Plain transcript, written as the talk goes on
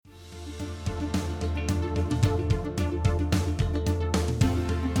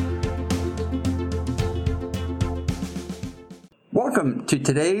Welcome to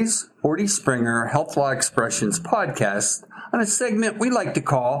today's Horty Springer Health Law Expressions podcast on a segment we like to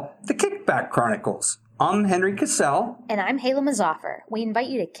call the Kickback Chronicles. I'm Henry Cassell. And I'm Hayla Mazaffer. We invite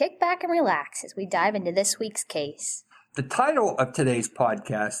you to kick back and relax as we dive into this week's case. The title of today's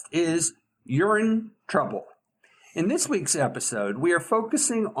podcast is Urine Trouble. In this week's episode, we are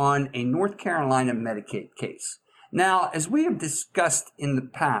focusing on a North Carolina Medicaid case. Now, as we have discussed in the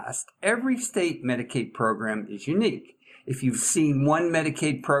past, every state Medicaid program is unique. If you've seen one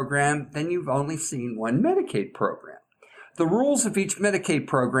Medicaid program, then you've only seen one Medicaid program. The rules of each Medicaid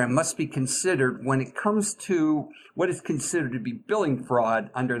program must be considered when it comes to what is considered to be billing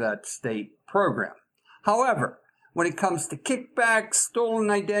fraud under that state program. However, when it comes to kickbacks, stolen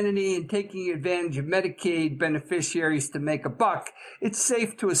identity, and taking advantage of Medicaid beneficiaries to make a buck, it's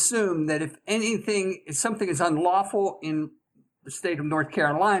safe to assume that if something is unlawful in the state of North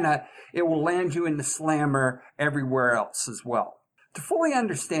Carolina, it will land you in the slammer everywhere else as well. To fully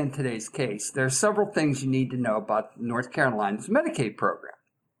understand today's case, there are several things you need to know about North Carolina's Medicaid program.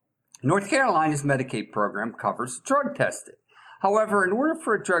 North Carolina's Medicaid program covers drug testing. However, in order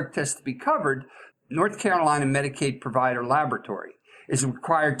for a drug test to be covered, North Carolina Medicaid Provider Laboratory is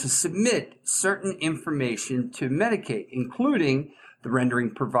required to submit certain information to Medicaid, including the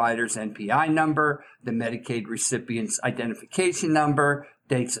rendering provider's NPI number, the Medicaid recipient's identification number,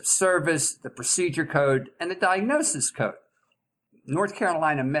 dates of service, the procedure code, and the diagnosis code. North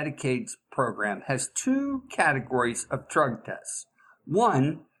Carolina Medicaid's program has two categories of drug tests.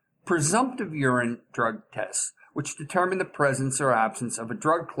 One, presumptive urine drug tests, which determine the presence or absence of a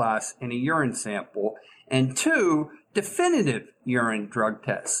drug class in a urine sample, and two, definitive urine drug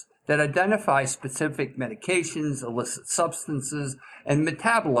tests that identify specific medications, illicit substances, and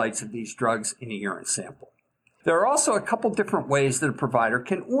metabolites of these drugs in a urine sample. There are also a couple different ways that a provider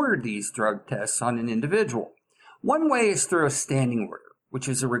can order these drug tests on an individual. One way is through a standing order, which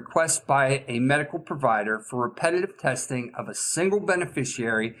is a request by a medical provider for repetitive testing of a single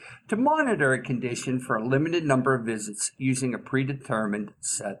beneficiary to monitor a condition for a limited number of visits using a predetermined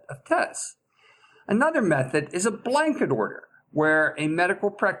set of tests. Another method is a blanket order, where a medical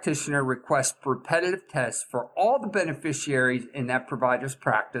practitioner requests repetitive tests for all the beneficiaries in that provider's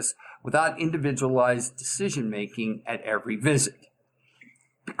practice without individualized decision-making at every visit.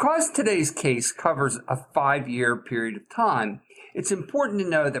 Because today's case covers a 5-year period of time, it's important to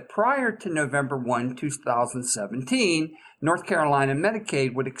know that prior to November 1, 2017, North Carolina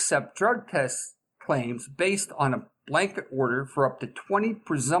Medicaid would accept drug test claims based on a blanket order for up to 20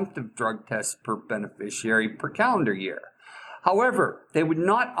 presumptive drug tests per beneficiary per calendar year. However, they would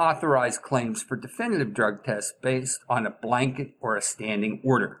not authorize claims for definitive drug tests based on a blanket or a standing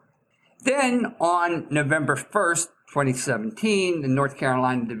order. Then, on November 1st, 2017, the North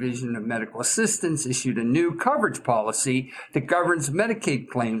Carolina Division of Medical Assistance issued a new coverage policy that governs Medicaid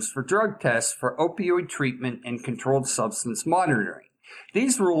claims for drug tests for opioid treatment and controlled substance monitoring.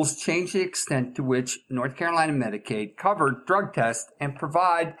 These rules change the extent to which North Carolina Medicaid covered drug tests and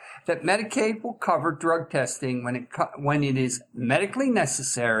provide that Medicaid will cover drug testing when it is medically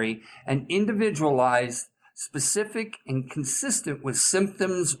necessary and individualized, specific, and consistent with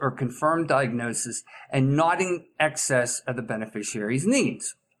symptoms or confirmed diagnosis and not in excess of the beneficiary's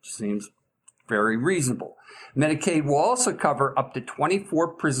needs, which seems very reasonable. Medicaid will also cover up to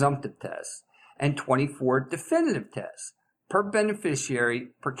 24 presumptive tests and 24 definitive tests per beneficiary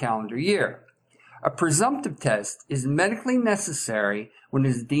per calendar year. A presumptive test is medically necessary when it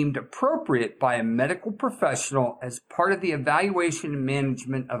is deemed appropriate by a medical professional as part of the evaluation and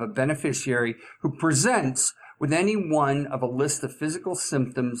management of a beneficiary who presents with any one of a list of physical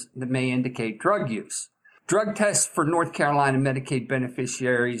symptoms that may indicate drug use. Drug tests for North Carolina Medicaid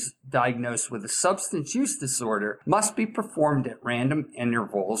beneficiaries diagnosed with a substance use disorder must be performed at random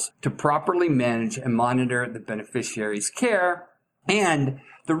intervals to properly manage and monitor the beneficiary's care, and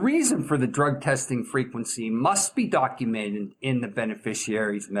the reason for the drug testing frequency must be documented in the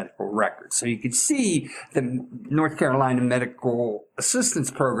beneficiary's medical records. So you can see the North Carolina Medical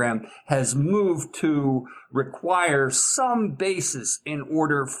Assistance Program has moved to require some basis in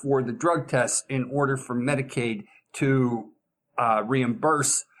order for the drug tests, in order for Medicaid to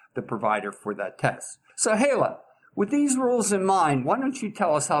reimburse the provider for that test. So Hayla, with these rules in mind, why don't you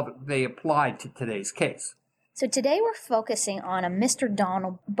tell us how they apply to today's case? So today we're focusing on a Mr.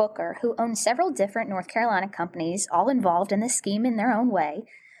 Donald Booker who owned several different North Carolina companies, all involved in the scheme in their own way.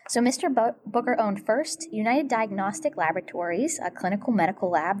 So Mr. Booker owned first United Diagnostic Laboratories, a clinical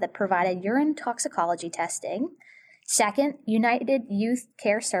medical lab that provided urine toxicology testing. Second, United Youth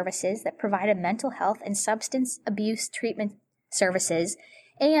Care Services that provided mental health and substance abuse treatment services.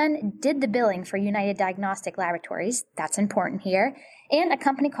 and did the billing for United Diagnostic Laboratories, that's important here, and a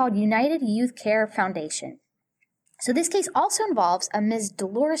company called United Youth Care Foundation. So this case also involves a Ms.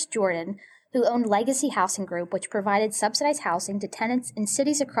 Dolores Jordan, who owned Legacy Housing Group, which provided subsidized housing to tenants in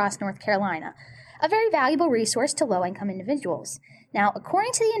cities across North Carolina, a very valuable resource to low-income individuals. Now,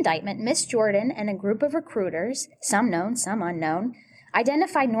 according to the indictment, Ms. Jordan and a group of recruiters, some known, some unknown,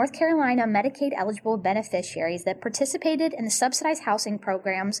 identified North Carolina Medicaid-eligible beneficiaries that participated in the subsidized housing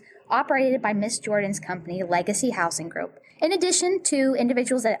programs operated by Ms. Jordan's company, Legacy Housing Group, in addition to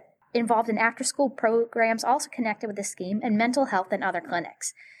individuals that involved in after-school programs also connected with the scheme and mental health and other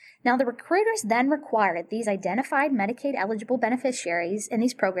clinics. Now, the recruiters then required these identified Medicaid-eligible beneficiaries in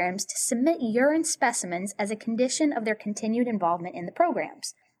these programs to submit urine specimens as a condition of their continued involvement in the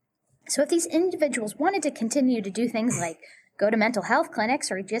programs. So if these individuals wanted to continue to do things like go to mental health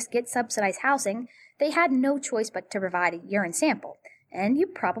clinics or just get subsidized housing, they had no choice but to provide a urine sample. And you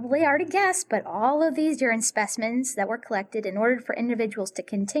probably already guessed, but all of these urine specimens that were collected in order for individuals to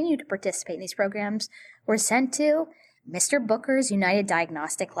continue to participate in these programs were sent to Mr. Booker's United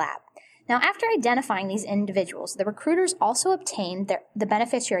Diagnostic Lab. Now, after identifying these individuals, the recruiters also obtained the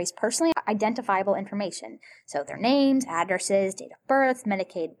beneficiaries' personally identifiable information, so their names, addresses, date of birth,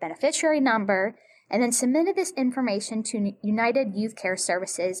 Medicaid beneficiary number, and then submitted this information to United Youth Care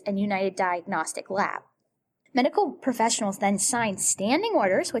Services and United Diagnostic Lab. Medical professionals then signed standing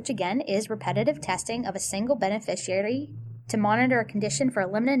orders, which again is repetitive testing of a single beneficiary to monitor a condition for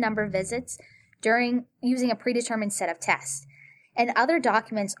a limited number of visits during using a predetermined set of tests, and other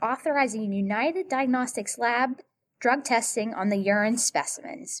documents authorizing United Diagnostics Lab drug testing on the urine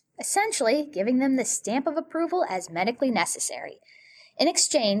specimens, essentially giving them the stamp of approval as medically necessary. In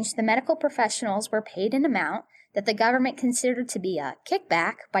exchange, the medical professionals were paid an amount that the government considered to be a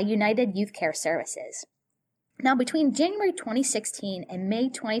kickback by United Youth Care Services. Now, between January 2016 and May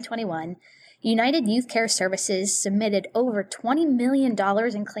 2021, United Youth Care Services submitted over $20 million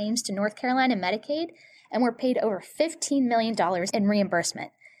in claims to North Carolina Medicaid and were paid over $15 million in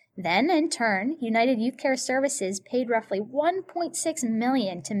reimbursement. Then, in turn, United Youth Care Services paid roughly $1.6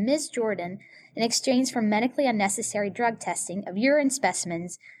 million to Ms. Jordan in exchange for medically unnecessary drug testing of urine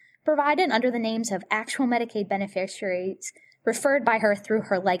specimens provided under the names of actual Medicaid beneficiaries referred by her through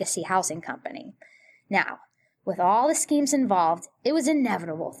her Legacy Housing Company. Now, with all the schemes involved, it was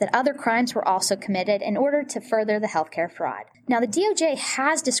inevitable that other crimes were also committed in order to further the healthcare fraud. Now, the DOJ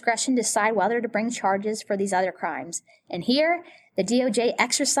has discretion to decide whether to bring charges for these other crimes, and here, the DOJ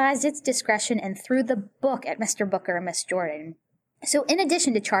exercised its discretion and threw the book at Mr. Booker and Ms. Jordan. So in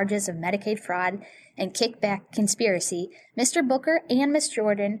addition to charges of Medicaid fraud and kickback conspiracy, Mr. Booker and Ms.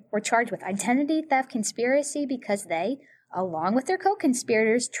 Jordan were charged with identity theft conspiracy because they, along with their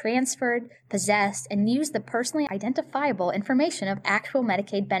co-conspirators, transferred, possessed, and used the personally identifiable information of actual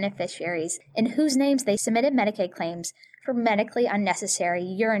Medicaid beneficiaries in whose names they submitted Medicaid claims for medically unnecessary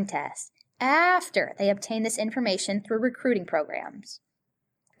urine tests after they obtained this information through recruiting programs.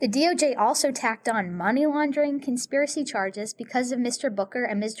 The DOJ also tacked on money laundering conspiracy charges because of Mr. Booker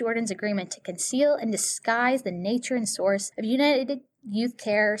and Ms. Jordan's agreement to conceal and disguise the nature and source of United Youth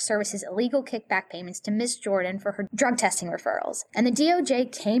Care Services' illegal kickback payments to Ms. Jordan for her drug testing referrals. And the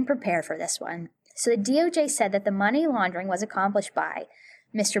DOJ came prepared for this one. So the DOJ said that the money laundering was accomplished by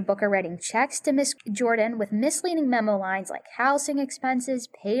Mr. Booker writing checks to Ms. Jordan with misleading memo lines like housing expenses,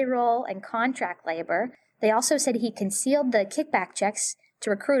 payroll, and contract labor. They also said he concealed the kickback checks to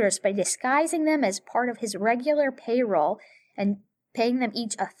recruiters by disguising them as part of his regular payroll and paying them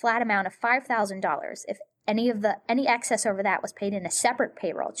each a flat amount of $5,000 if any excess over that was paid in a separate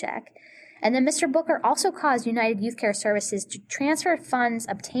payroll check. And then Mr. Booker also caused United Youth Care Services to transfer funds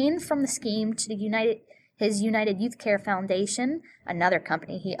obtained from the scheme to his United Youth Care Foundation, another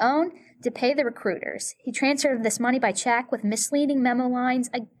company he owned, to pay the recruiters. He transferred this money by check with misleading memo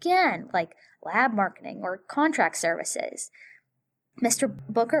lines, again, like lab marketing or contract services. Mr.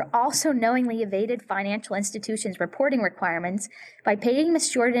 Booker also knowingly evaded financial institutions' reporting requirements by paying Ms.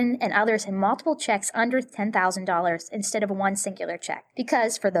 Jordan and others in multiple checks under $10,000 instead of one singular check.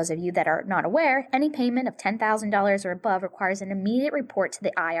 Because, for those of you that are not aware, any payment of $10,000 or above requires an immediate report to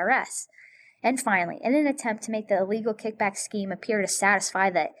the IRS. And finally, in an attempt to make the illegal kickback scheme appear to satisfy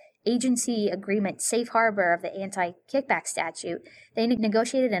the agency agreement safe harbor of the anti-kickback statute, they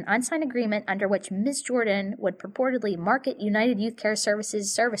negotiated an unsigned agreement under which Ms. Jordan would purportedly market United Youth Care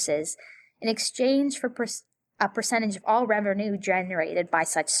Services services in exchange for a percentage of all revenue generated by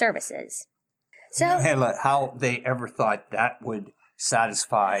such services. So, how they ever thought that would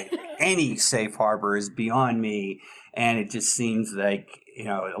satisfy any safe harbor is beyond me, and it just seems like,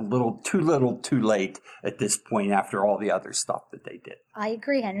 a little too late at this point after all the other stuff that they did. I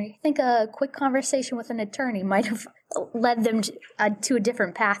agree, Henry. I think a quick conversation with an attorney might have led them to a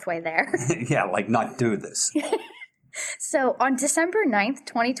different pathway there. Yeah, like not do this. So on December 9th,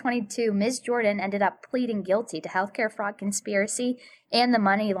 2022, Ms. Jordan ended up pleading guilty to healthcare fraud conspiracy and the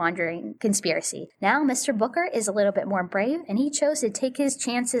money laundering conspiracy. Now Mr. Booker is a little bit more brave, and he chose to take his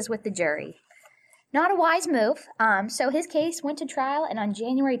chances with the jury. Not a wise move. So his case went to trial, and on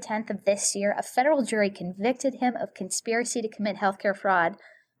January 10th of this year, a federal jury convicted him of conspiracy to commit healthcare fraud,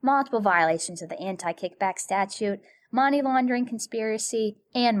 multiple violations of the anti-kickback statute, money laundering conspiracy,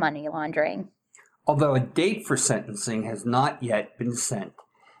 and money laundering. Although a date for sentencing has not yet been set,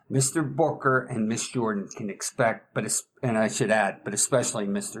 Mr. Booker and Ms. Jordan can expect, but especially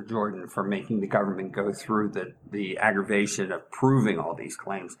Mr. Jordan for making the government go through the aggravation of proving all these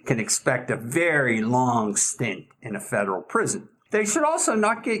claims, can expect a very long stint in a federal prison. They should also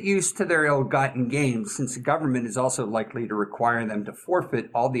not get used to their ill-gotten gains, since the government is also likely to require them to forfeit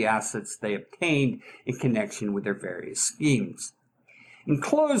all the assets they obtained in connection with their various schemes. In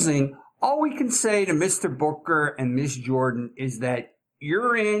closing, all we can say to Mr. Booker and Ms. Jordan is that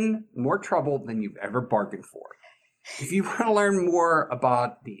you're in more trouble than you've ever bargained for. If you want to learn more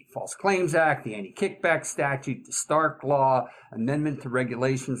about the False Claims Act, the Anti-Kickback Statute, the Stark Law, amendment to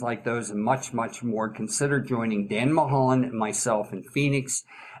regulations like those, and much, much more, consider joining Dan Mulholland and myself in Phoenix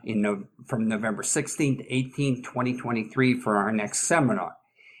from November 16th to 18th, 2023 for our next seminar.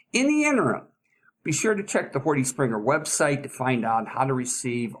 In the interim, be sure to check the Horty Springer website to find out how to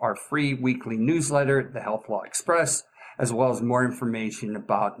receive our free weekly newsletter, The Health Law Express, as well as more information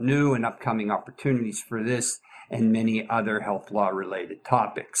about new and upcoming opportunities for this and many other health law related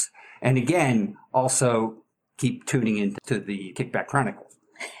topics. And again, also keep tuning into the Kickback Chronicles.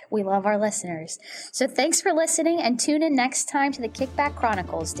 We love our listeners. So thanks for listening, and tune in next time to the Kickback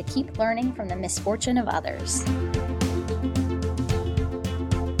Chronicles to keep learning from the misfortune of others.